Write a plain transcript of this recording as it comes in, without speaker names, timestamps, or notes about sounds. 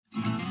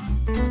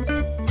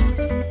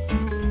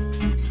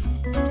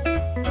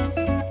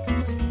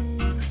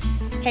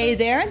Hey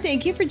there, and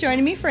thank you for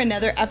joining me for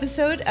another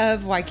episode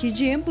of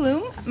YQG in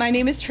Bloom. My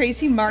name is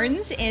Tracy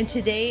Martins, and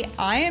today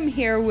I am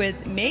here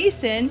with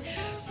Mason,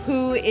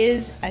 who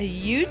is a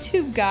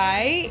YouTube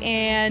guy,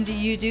 and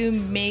you do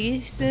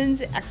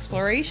Mason's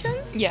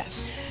Explorations?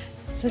 Yes.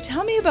 So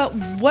tell me about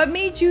what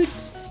made you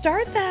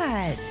start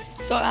that?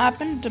 So it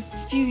happened a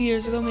few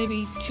years ago,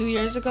 maybe 2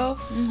 years ago,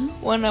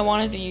 when I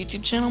wanted a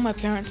YouTube channel. My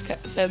parents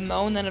said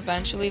no, and then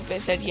eventually they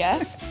said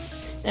yes.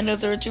 And it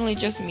was originally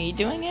just me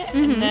doing it,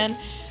 and then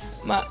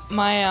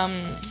my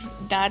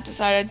dad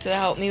decided to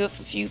help me with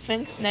a few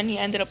things, and then he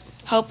ended up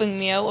helping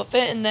me out with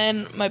it, and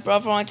then my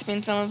brother wanted to be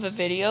in some of the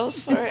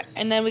videos for it,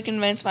 and then we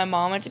convinced my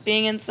mom into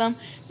being in some.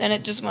 Then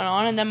it just went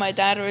on, and then my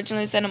dad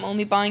originally said, I'm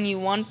only buying you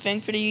one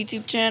thing for the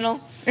YouTube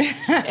channel,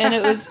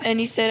 and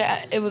he said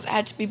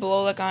had to be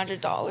below like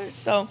 $100.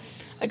 So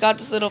I got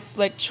this little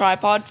like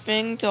tripod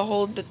thing to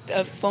hold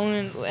a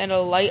phone and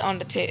a light on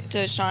the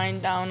to shine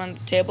down on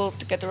the table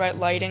to get the right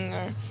lighting.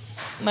 Or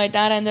my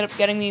dad ended up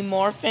getting me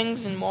more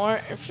things for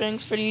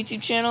the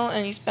YouTube channel,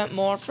 and he spent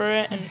more for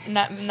it.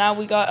 And now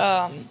we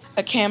got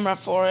a camera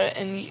for it,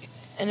 and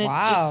it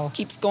just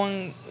keeps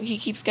going. He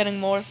keeps getting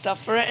more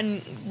stuff for it,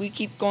 and we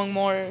keep going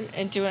more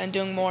into it and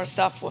doing more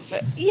stuff with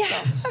it. Yeah,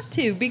 so. You have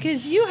to,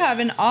 because you have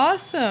an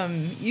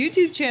awesome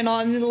YouTube channel,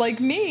 and like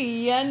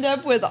me, you end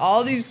up with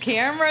all these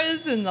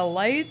cameras and the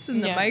lights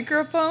and the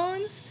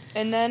microphones.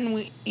 And then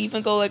we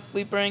even go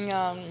we bring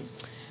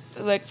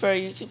like for our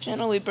YouTube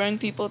channel, we bring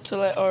people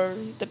to or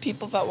the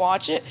people that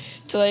watch it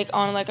to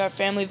on our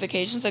family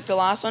vacations. Like the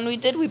last one we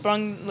did, we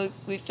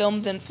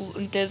filmed in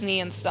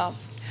Disney and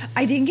stuff.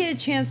 I didn't get a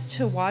chance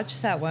to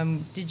watch that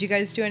one. Did you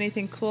guys do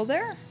anything cool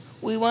there?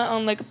 We went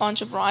on a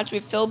bunch of rides. We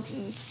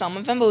filmed some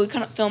of them, but we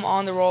couldn't film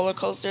on the roller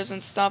coasters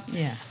and stuff.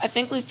 Yeah. I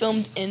think we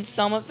filmed in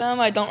some of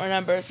them. I don't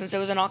remember, since it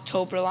was in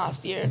October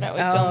last year that we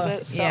filmed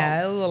it. So.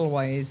 Yeah, a little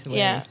ways away.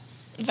 Yeah.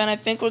 Then I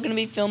think we're going to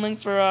be filming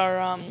for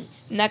our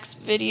next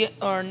video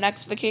or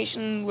next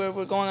vacation where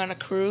we're going on a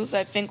cruise.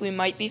 I think we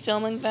might be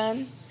filming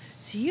then.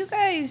 So you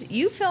guys,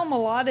 you film a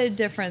lot of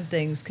different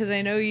things, because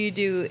I know you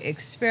do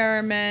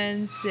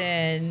experiments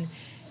and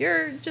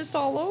you're just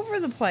all over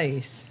the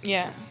place.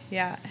 Yeah.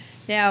 Yeah.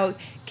 Now,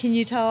 can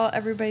you tell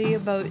everybody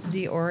about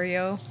the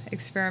Oreo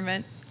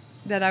experiment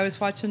that I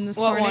was watching this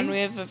morning? What one? We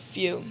have a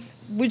few.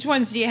 Which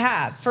ones do you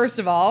have, first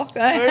of all?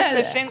 First,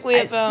 I think we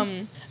have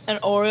an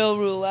Oreo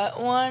roulette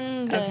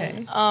one.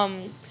 Then,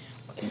 okay.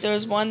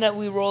 There's one that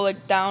we roll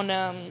down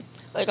a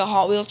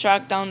Hot Wheels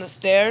track down the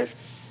stairs.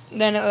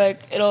 Then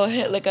it'll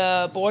hit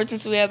a board,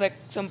 since we have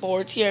some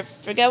boards here. I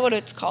forget what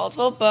it's called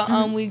though,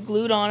 but we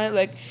glued on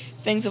it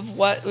things of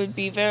what would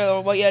be there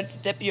or what you had to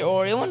dip your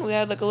Oreo in. We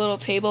had a little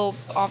table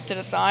off to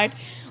the side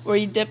where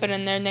you dip it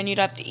in there, and then you'd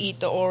have to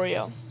eat the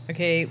Oreo.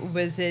 Okay,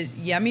 was it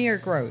yummy or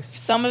gross?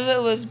 Some of it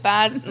was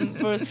bad.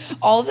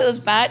 All of it was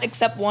bad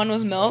except one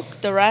was milk.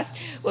 The rest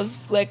was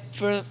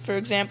for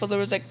example, there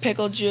was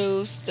pickle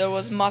juice, there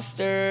was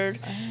mustard,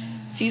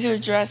 Caesar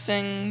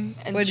dressing,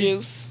 and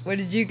juice. What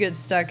did you get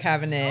stuck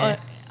having it?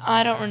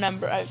 I don't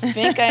remember. I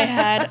think I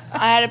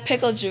had a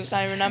pickle juice.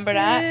 I remember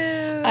that.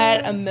 Ew. I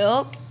had a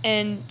milk,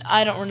 and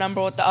I don't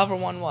remember what the other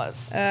one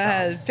was.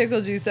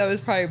 Pickle juice, that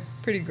was probably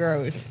pretty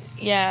gross.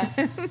 Yeah.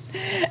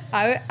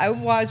 I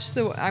watched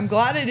I'm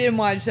glad I didn't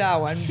watch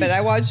that one, but I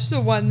watched the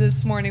one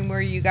this morning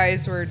where you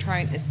guys were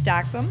trying to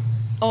stack them.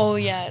 Oh,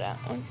 yeah, that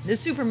one. The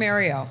Super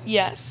Mario.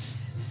 Yes.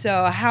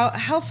 So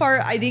how far,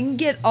 I didn't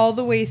get all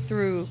the way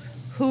through.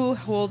 Who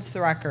holds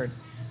the record?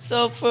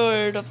 So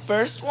for the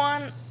first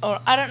one, or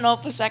I don't know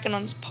if the second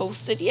one's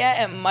posted yet,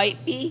 it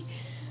might be.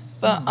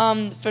 But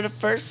for the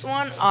first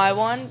one, I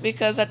won,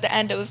 because at the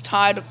end it was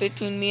tied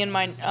between me and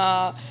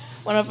my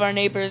one of our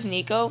neighbors,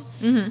 Nico.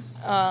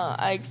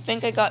 I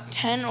think I got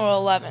 10 or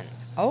 11.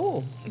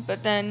 Oh.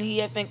 But then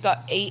he, I think,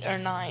 got 8 or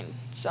 9.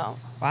 So.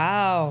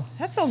 Wow,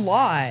 that's a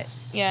lot.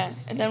 Yeah,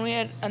 and then we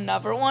had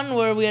another one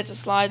where we had to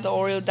slide the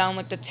Oreo down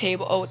the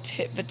table. Oh,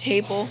 the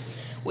table.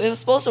 We were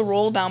supposed to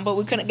roll down, but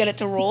we couldn't get it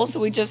to roll, so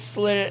we just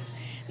slid it.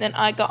 Then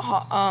I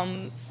got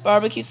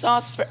barbecue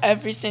sauce for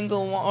every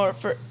single one, or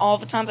for all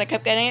the times I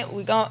kept getting it.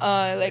 We got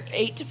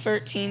 8 to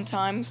 13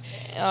 times,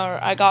 or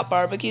I got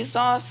barbecue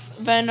sauce.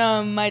 Then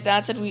my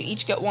dad said we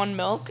each get one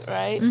milk,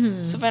 right?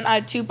 So then I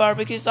had 2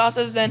 barbecue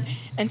sauces. Then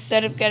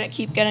instead of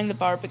keep getting the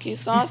barbecue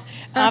sauce,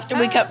 after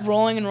we kept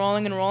rolling and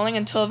rolling and rolling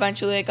until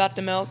eventually I got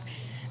the milk.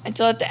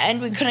 Until at the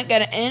end we couldn't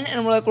get it in,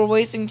 and we're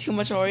wasting too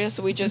much Oreo,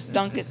 so we just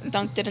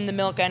dunked it in the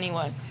milk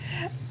anyway.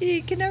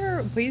 You can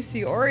never waste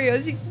the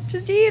Oreos. You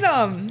just eat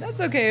them.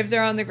 That's okay if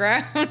they're on the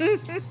ground.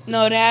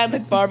 No, they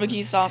had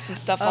barbecue sauce and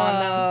stuff on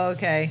them. Oh,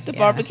 okay. The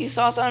barbecue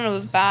sauce on it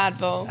was bad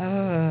though.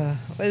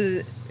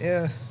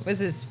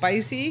 Was it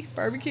spicy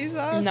barbecue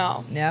sauce?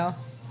 No.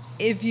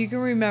 If you can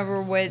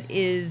remember, what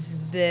is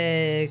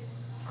the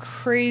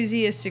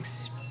craziest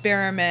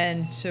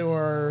experiment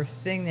or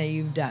thing that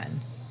you've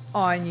done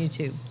on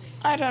YouTube?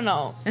 I don't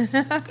know.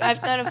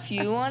 I've done a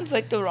few ones,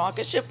 like the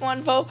rocket ship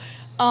one though.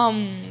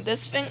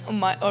 This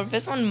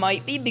one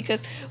might be,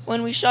 because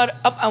when we shot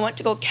up, I went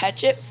to go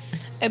catch it,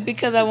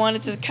 because I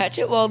wanted to catch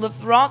it. Well, the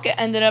rocket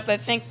ended up, I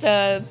think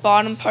the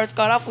bottom parts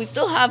got off. We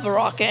still have a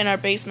rocket in our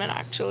basement,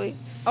 actually.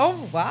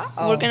 Oh, wow.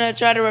 We're going to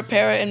try to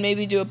repair it and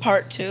maybe do a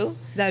part 2.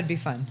 That'd be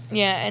fun.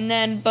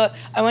 Yeah, but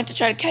I went to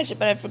try to catch it,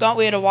 but I forgot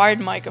we had a wired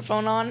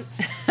microphone on.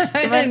 So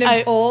And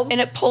it pulled? And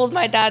it pulled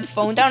my dad's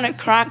phone down and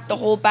cracked the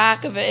whole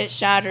back of it. It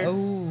shattered.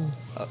 Oh,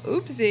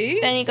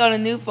 oopsie. Then he got a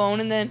new phone,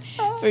 and then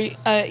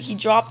he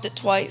dropped it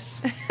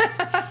twice.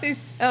 He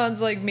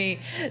sounds like me.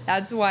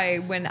 That's why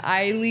when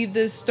I leave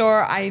the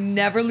store, I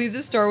never leave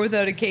the store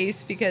without a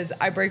case because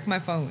I break my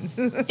phones.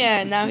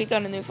 Yeah, and now he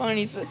got a new phone, and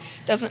he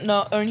doesn't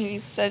know, or he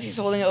says he's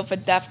holding it with a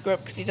death grip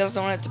because he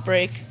doesn't want it to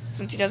break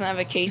since he doesn't have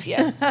a case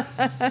yet.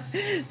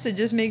 So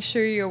just make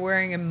sure you're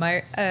wearing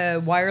a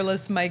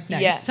wireless mic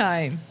next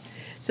time.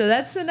 So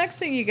that's the next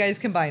thing you guys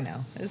can buy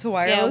now is a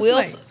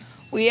wireless mic.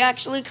 We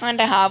actually kind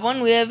of have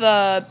one. We have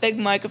a big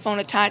microphone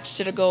attached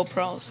to the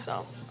GoPro,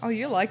 so. Oh,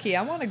 you're lucky.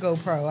 I want a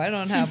GoPro. I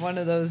don't have one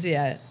of those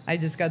yet. I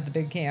just got the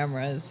big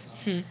cameras.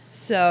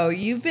 So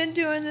you've been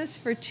doing this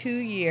for 2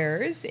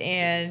 years,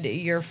 and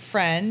your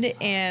friend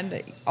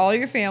and all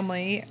your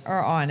family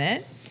are on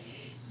it.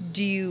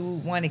 Do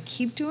you want to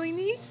keep doing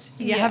these?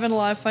 You having a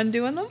lot of fun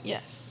doing them?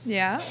 Yes.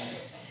 Yeah.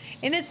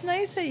 And it's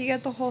nice that you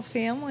got the whole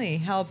family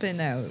helping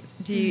out.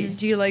 Do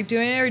you like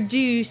doing it, or do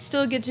you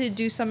still get to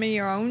do some of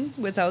your own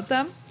without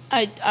them?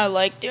 I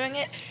like doing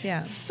it.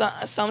 Yeah.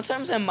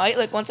 Sometimes I might,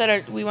 like once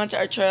we went to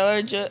our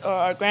trailer, or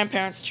our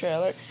grandparents'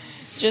 trailer,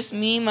 just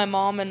me, my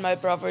mom, and my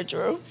brother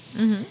Drew.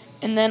 Mm-hmm.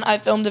 And then I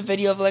filmed a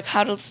video of like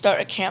how to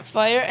start a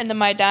campfire, and then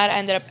my dad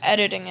ended up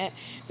editing it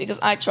because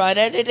I tried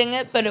editing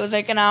it, but it was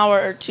like an hour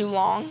or 2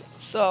 long.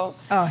 So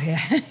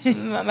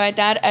my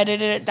dad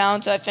edited it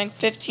down to I think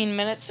 15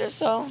 minutes or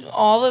so.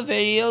 All the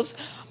videos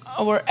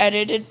were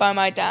edited by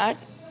my dad.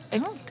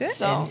 Oh, good.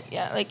 So,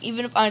 yeah, like,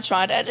 even if I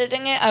tried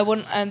editing it, I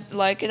wouldn't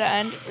like it at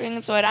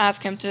ending, so I'd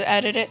ask him to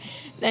edit it.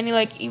 Then,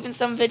 even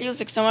some videos,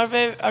 like, some of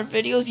our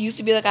videos used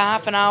to be, like, a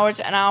half an hour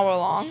to an hour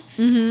long.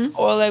 Mm-hmm.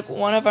 Or, like,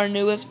 one of our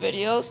newest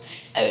videos,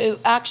 it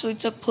actually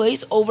took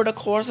place over the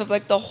course of,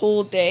 like, the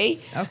whole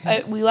day.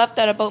 Okay. We left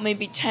at about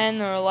maybe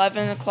 10 or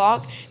 11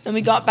 o'clock. Then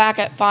we got back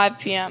at 5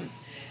 p.m.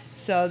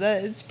 So,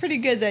 it's pretty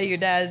good that your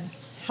dad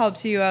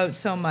helps you out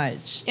so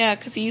much. Yeah,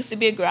 because he used to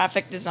be a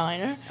graphic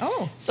designer.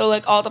 Oh. So,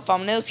 like, all the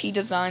thumbnails, he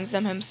designs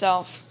them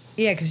himself.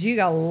 Yeah, because you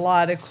got a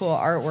lot of cool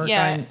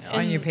artwork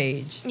on your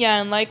page.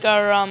 Yeah, and like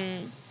our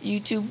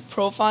YouTube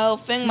profile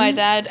thing, my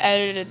dad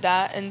edited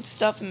that and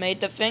stuff and made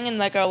the thing. And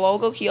like our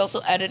logo, he also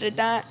edited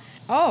that.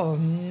 Oh,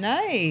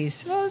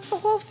 nice. Well, it's a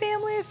whole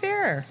family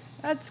affair.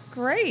 That's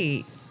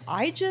great.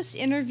 I just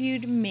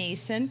interviewed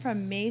Mason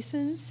from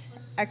Mason's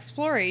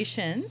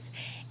Explorations.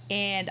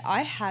 And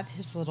I have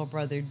his little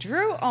brother,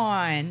 Drew,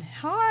 on.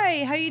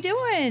 Hi, how you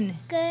doing?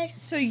 Good.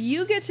 So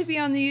you get to be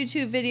on the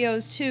YouTube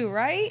videos too,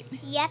 right?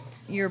 Yep.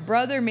 Your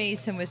brother,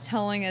 Mason, was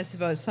telling us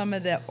about some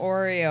of the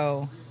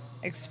Oreo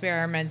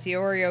experiments, the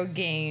Oreo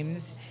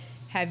games.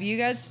 Have you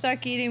got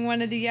stuck eating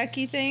one of the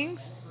yucky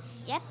things?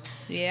 Yep.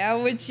 Yeah,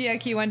 which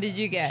yucky one did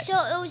you get? So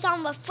it was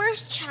on the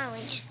first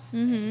challenge.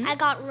 Mm-hmm. I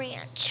got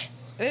ranch.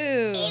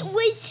 Ooh. It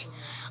was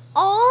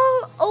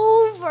all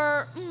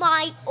over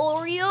my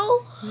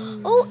Oreo.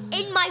 Oh,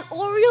 and my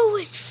Oreo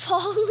was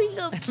falling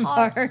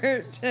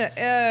apart.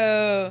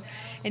 Oh.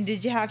 And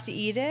did you have to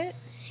eat it?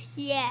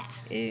 Yeah.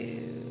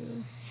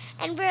 Ew.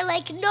 And we're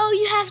like, no,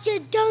 you have to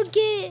dunk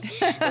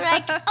it. We're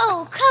like,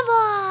 oh, come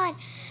on.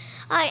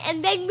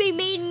 And then they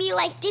made me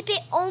like dip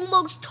it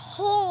almost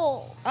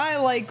whole. I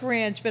like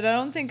ranch, but I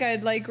don't think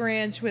I'd like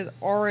ranch with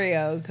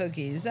Oreo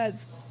cookies.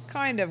 That's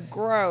kind of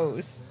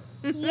gross.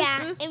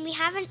 Yeah, and we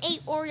haven't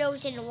ate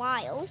Oreos in a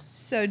while.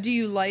 So do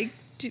you like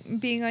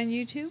being on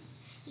YouTube?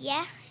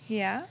 Yeah.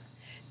 Yeah.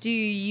 Do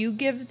you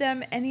give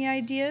them any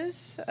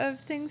ideas of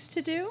things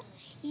to do?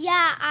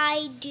 Yeah,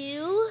 I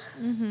do.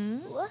 Mm-hmm.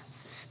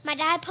 My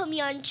dad put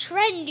me on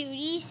trend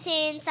duty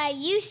since I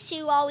used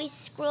to always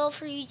scroll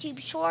for YouTube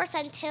Shorts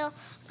until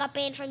I got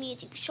banned from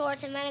YouTube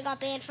Shorts, and then I got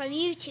banned from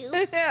YouTube.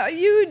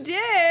 You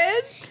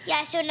did?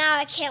 Yeah, so now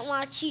I can't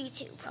watch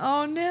YouTube.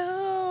 Oh,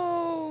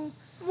 no.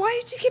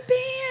 Why did you get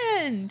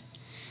banned?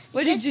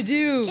 What did you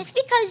do? Just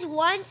because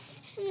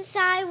once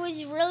I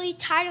was really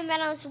tired, and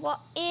then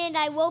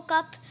I woke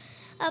up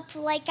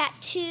like at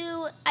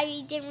 2.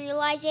 I didn't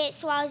realize it,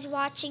 so I was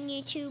watching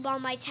YouTube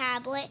on my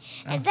tablet.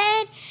 Oh. And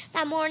then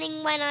that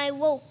morning when I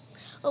woke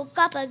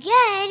up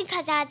again,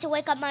 because I had to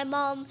wake up my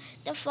mom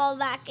to fall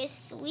back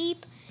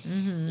asleep.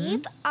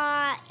 Mm-hmm.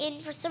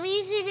 And for some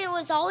reason, it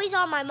was always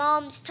on my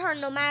mom's turn,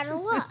 no matter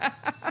what.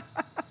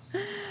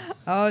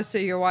 Oh, so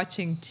you're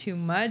watching too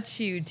much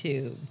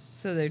YouTube.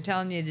 So they're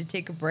telling you to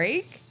take a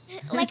break?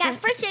 Like, at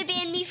first, they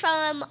banned me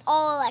from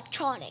all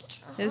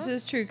electronics. Uh-huh. This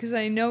is true, because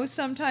I know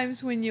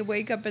sometimes when you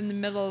wake up in the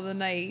middle of the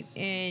night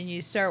and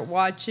you start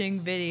watching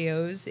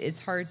videos,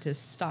 it's hard to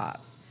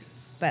stop.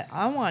 But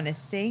I want to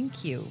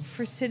thank you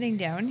for sitting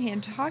down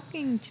and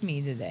talking to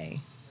me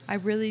today. I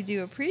really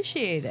do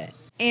appreciate it.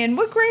 And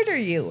what grade are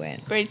you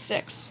in? Grade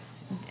 6.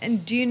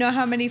 And do you know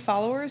how many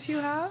followers you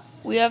have?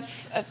 We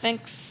have, I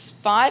think,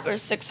 500 or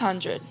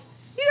 600.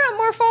 You got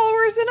more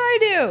followers than I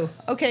do.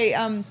 Okay,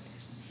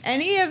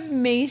 any of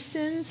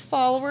Mason's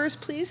followers,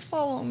 please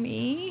follow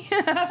me.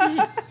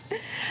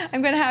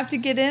 I'm going to have to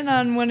get in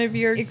on one of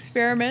your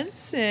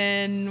experiments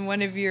and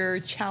one of your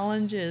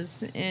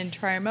challenges and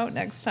try them out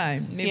next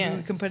time. Maybe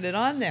we can put it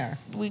on there.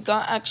 We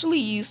actually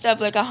used to have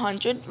like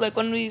 100, like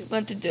when we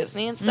went to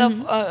Disney and stuff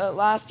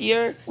last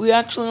year, we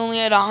actually only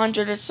had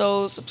 100 or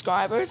so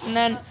subscribers. And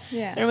then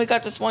we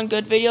got this one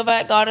good video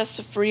that got us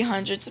to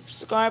 300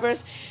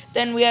 subscribers.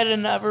 Then we had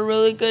another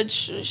really good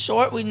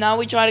short. Now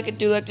we try to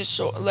do like the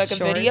short, like a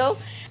video,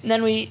 and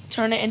then we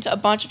turn it into a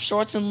bunch of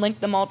shorts and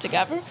link them all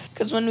together.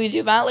 Because when we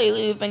do that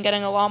lately, we've been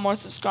getting a lot more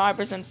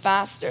subscribers and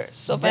faster.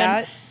 So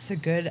then, that's a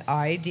good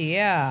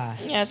idea.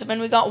 Yeah. So then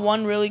we got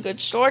one really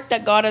good short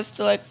that got us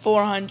to like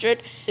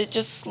 400. It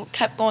just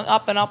kept going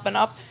up and up and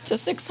up to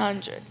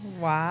 600.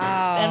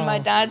 Wow. And my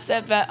dad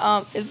said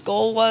that his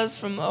goal was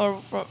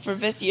for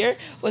this year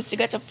was to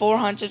get to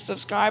 400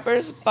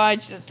 subscribers by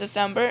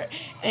December.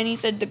 And he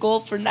said the goal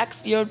for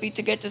next year would be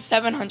to get to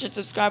 700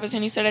 subscribers.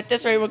 And he said at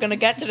this rate, we're going to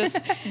get to this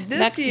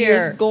next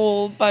year's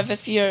goal by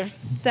this year.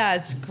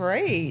 That's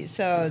great.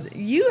 So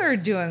you are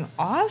doing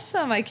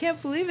awesome. I can't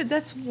believe it.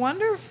 That's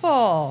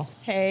wonderful.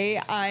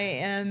 Hey, I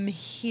am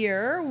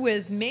here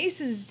with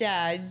Mason's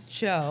dad,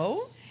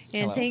 Joe.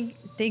 And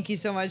thank you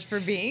so much for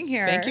being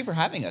here. Thank you for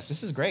having us.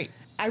 This is great.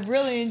 I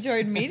really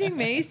enjoyed meeting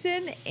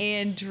Mason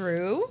and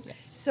Drew.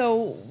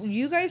 So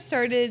you guys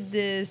started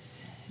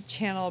this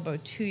channel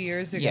about 2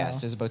 years ago.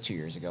 Yes, it was about 2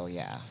 years ago,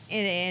 yeah.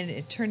 And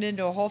it turned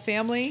into a whole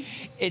family?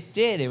 It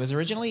did. It was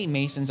originally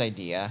Mason's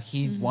idea.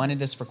 He wanted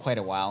this for quite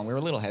a while, and we were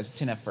a little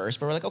hesitant at first,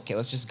 but we're like, okay,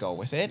 let's just go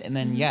with it. And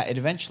then, it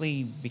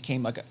eventually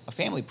became like a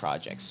family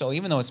project. So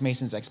even though it's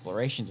Mason's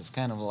explorations, it's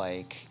kind of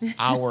like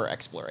our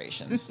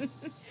explorations.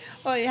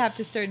 Well, you have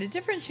to start a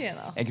different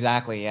channel.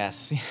 Exactly,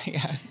 yes.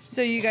 Yeah.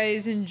 So you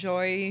guys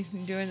enjoy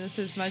doing this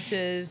as much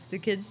as the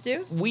kids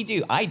do? We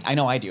do. I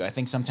know I do. I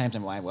think sometimes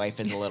my wife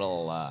is a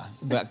little,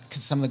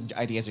 because some of the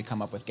ideas we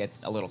come up with get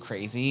a little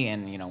crazy,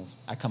 and,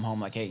 I come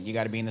home like, hey, you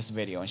got to be in this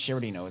video, and she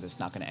already knows it's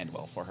not going to end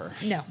well for her.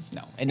 No.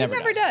 No, it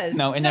never does.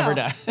 No, it never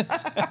does.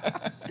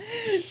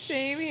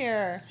 Same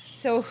here.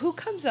 So who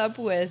comes up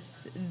with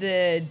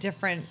the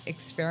different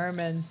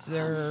experiments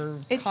or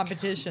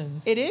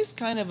competitions? It is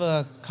kind of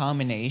a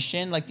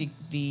combination. Like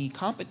the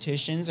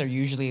competitions are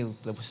usually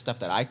the stuff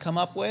that I come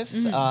up with.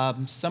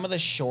 Some of the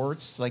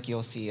shorts, like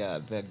you'll see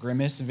the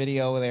Grimace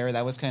video there,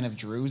 that was kind of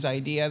Drew's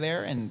idea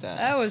there. And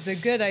that was a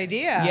good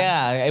idea.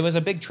 Yeah, it was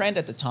a big trend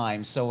at the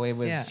time. So it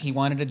was he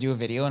wanted to do a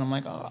video, and I'm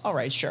like, oh, all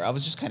right, sure. I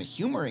was just kind of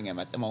humoring him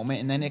at the moment,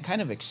 and then it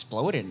kind of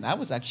exploded. And that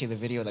was actually the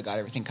video that got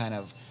everything kind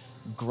of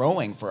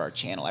growing for our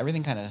channel.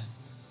 Everything kind of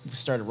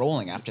started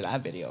rolling after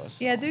that video.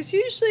 So. Yeah, there's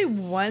usually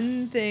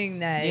one thing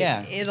that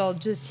it'll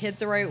just hit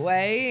the right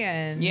way,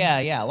 and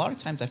a lot of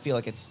times I feel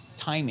like it's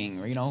timing,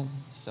 or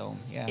so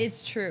yeah.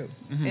 It's true.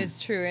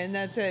 It's true, and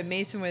that's what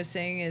Mason was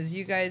saying is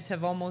you guys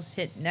have almost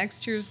hit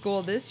next year's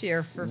goal this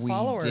year for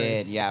followers. We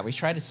did, yeah. We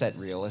tried to set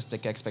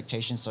realistic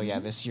expectations. So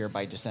this year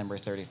by December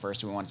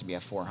 31st, we want it to be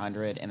at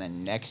 400, and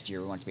then next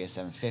year we want it to be at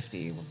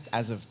 750.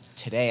 As of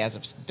today, as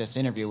of this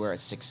interview, we're at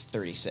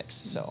 636.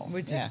 So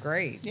which is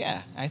great.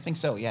 Yeah, I think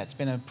so. Yeah, it's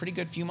been a pretty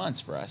good few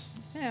months for us.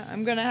 Yeah,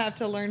 I'm gonna have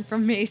to learn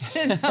from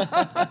Mason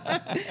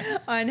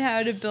on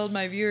how to build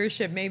my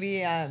viewership.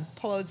 Maybe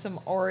pull out some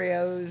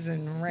Oreos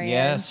and ranch.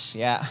 Yes,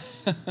 yeah.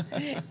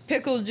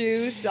 Pickle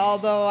juice,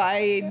 although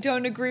I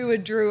don't agree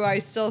with Drew, I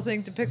still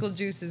think the pickle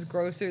juice is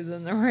grosser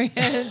than the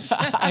ranch.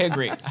 I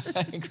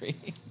agree.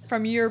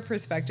 From your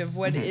perspective,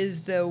 what is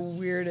the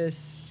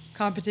weirdest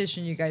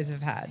competition you guys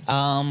have had?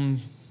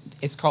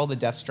 It's called the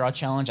Death Straw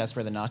Challenge. That's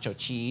where the nacho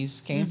cheese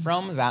came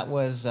from. That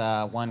was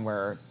one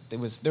where there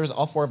was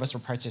all four of us were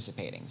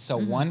participating. So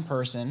one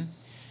person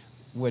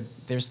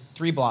there's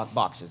 3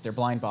 boxes. They're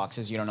blind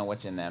boxes. You don't know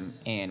what's in them.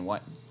 And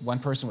one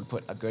person would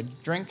put a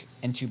good drink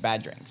and 2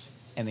 bad drinks.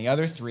 And the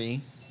other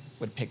 3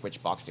 would pick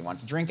which box they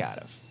wanted to drink out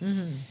of.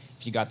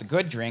 If you got the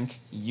good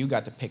drink, you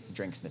got to pick the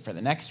drinks for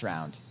the next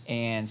round.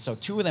 And so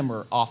 2 of them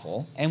were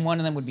awful. And one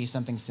of them would be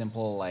something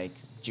simple like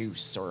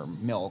juice or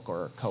milk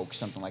or Coke,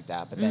 something like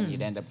that. But then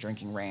you'd end up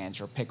drinking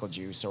ranch or pickle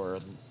juice, or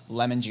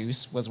lemon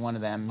juice was one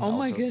of them. Oh, my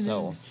also. goodness.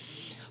 So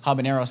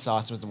habanero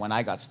sauce was the one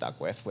I got stuck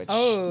with, which,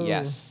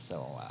 yes.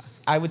 So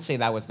I would say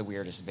that was the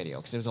weirdest video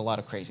because there was a lot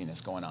of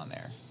craziness going on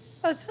there.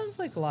 Well, it sounds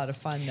like a lot of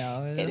fun,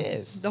 though. It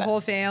is. The whole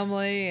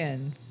family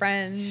and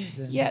friends.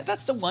 And yeah,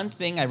 that's the one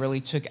thing I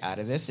really took out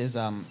of this is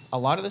a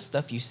lot of the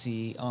stuff you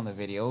see on the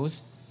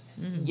videos,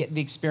 the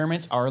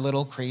experiments are a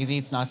little crazy.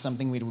 It's not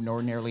something we would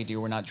ordinarily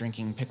do. We're not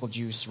drinking pickle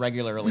juice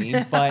regularly,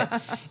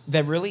 but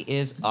that really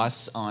is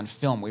us on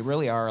film. We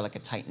really are like a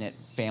tight-knit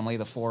family,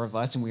 the 4 of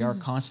us, and we are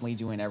constantly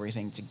doing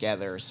everything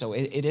together. So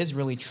it is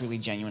really, truly,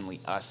 genuinely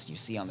us you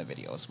see on the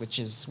videos, which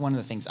is one of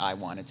the things I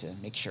wanted to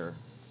make sure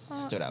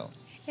stood out.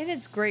 And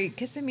it's great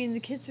because, the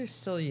kids are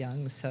still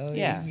young, so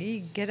yeah. you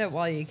get it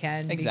while you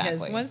can. Exactly.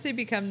 Because once they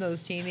become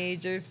those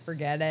teenagers,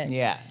 forget it.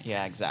 Yeah,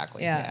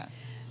 exactly. Yeah.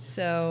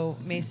 So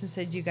Mason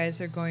said you guys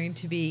are going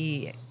to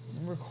be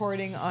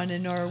recording on a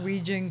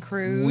Norwegian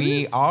cruise.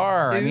 We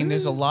are. I mean,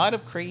 there's a Ooh. lot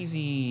of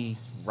crazy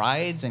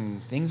rides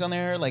and things on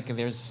there. Like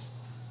there's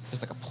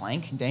like a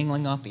plank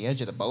dangling off the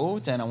edge of the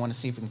boat, and I want to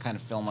see if we can kind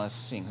of film us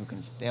seeing who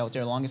can stay out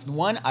there longest. The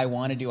one I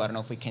want to do, I don't know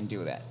if we can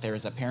do that.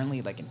 There's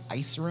apparently like an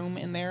ice room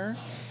in there.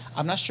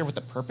 I'm not sure what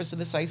the purpose of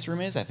this ice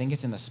room is. I think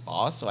it's in the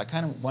spa. So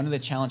one of the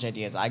challenge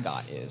ideas I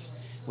got is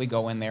we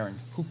go in there and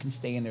who can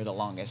stay in there the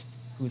longest,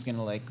 who's going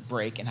to like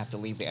break and have to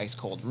leave the ice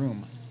cold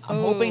room.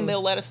 I'm hoping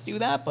they'll let us do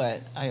that,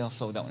 but I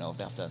also don't know if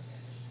they'll have to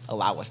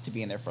allow us to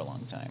be in there for a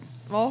long time.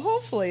 Well,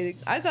 hopefully.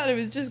 I thought it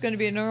was just going to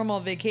be a normal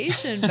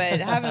vacation,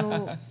 but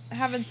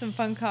having some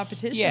fun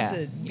competitions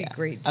would be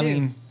great too. I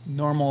mean,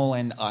 normal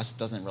and us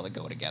doesn't really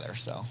go together,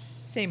 so.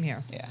 Same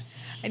here. Yeah.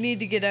 I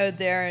need to get out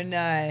there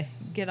and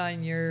get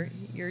on your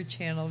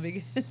channel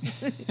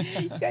because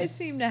you guys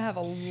seem to have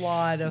a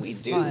lot of We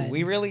do. fun.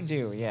 We really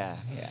do. Yeah.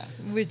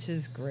 Which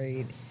is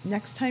great.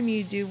 Next time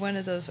you do one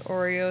of those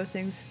Oreo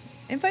things,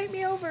 invite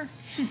me over.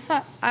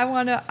 I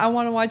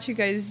wanna watch you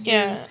guys do.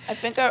 Yeah, I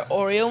think our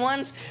Oreo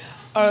ones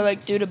are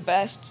like do the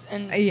best,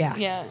 and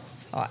Yeah.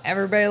 Oh,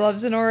 everybody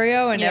loves an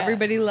Oreo, and Yeah.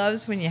 everybody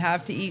loves when you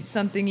have to eat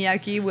something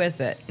yucky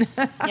with it.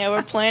 yeah,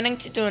 we're planning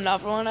to do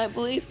another one, I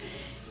believe.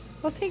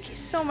 Well, thank you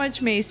so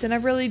much, Mason. I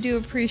really do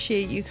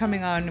appreciate you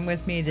coming on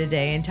with me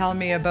today and telling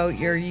me about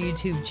your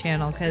YouTube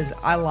channel because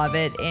I love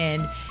it.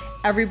 And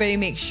everybody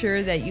make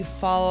sure that you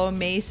follow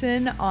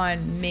Mason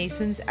on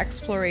Mason's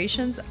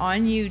Explorations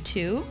on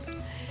YouTube.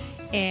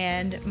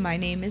 And my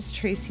name is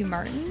Tracy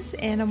Martins,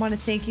 and I want to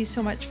thank you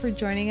so much for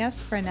joining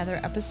us for another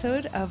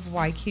episode of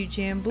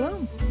YQJ and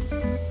Bloom.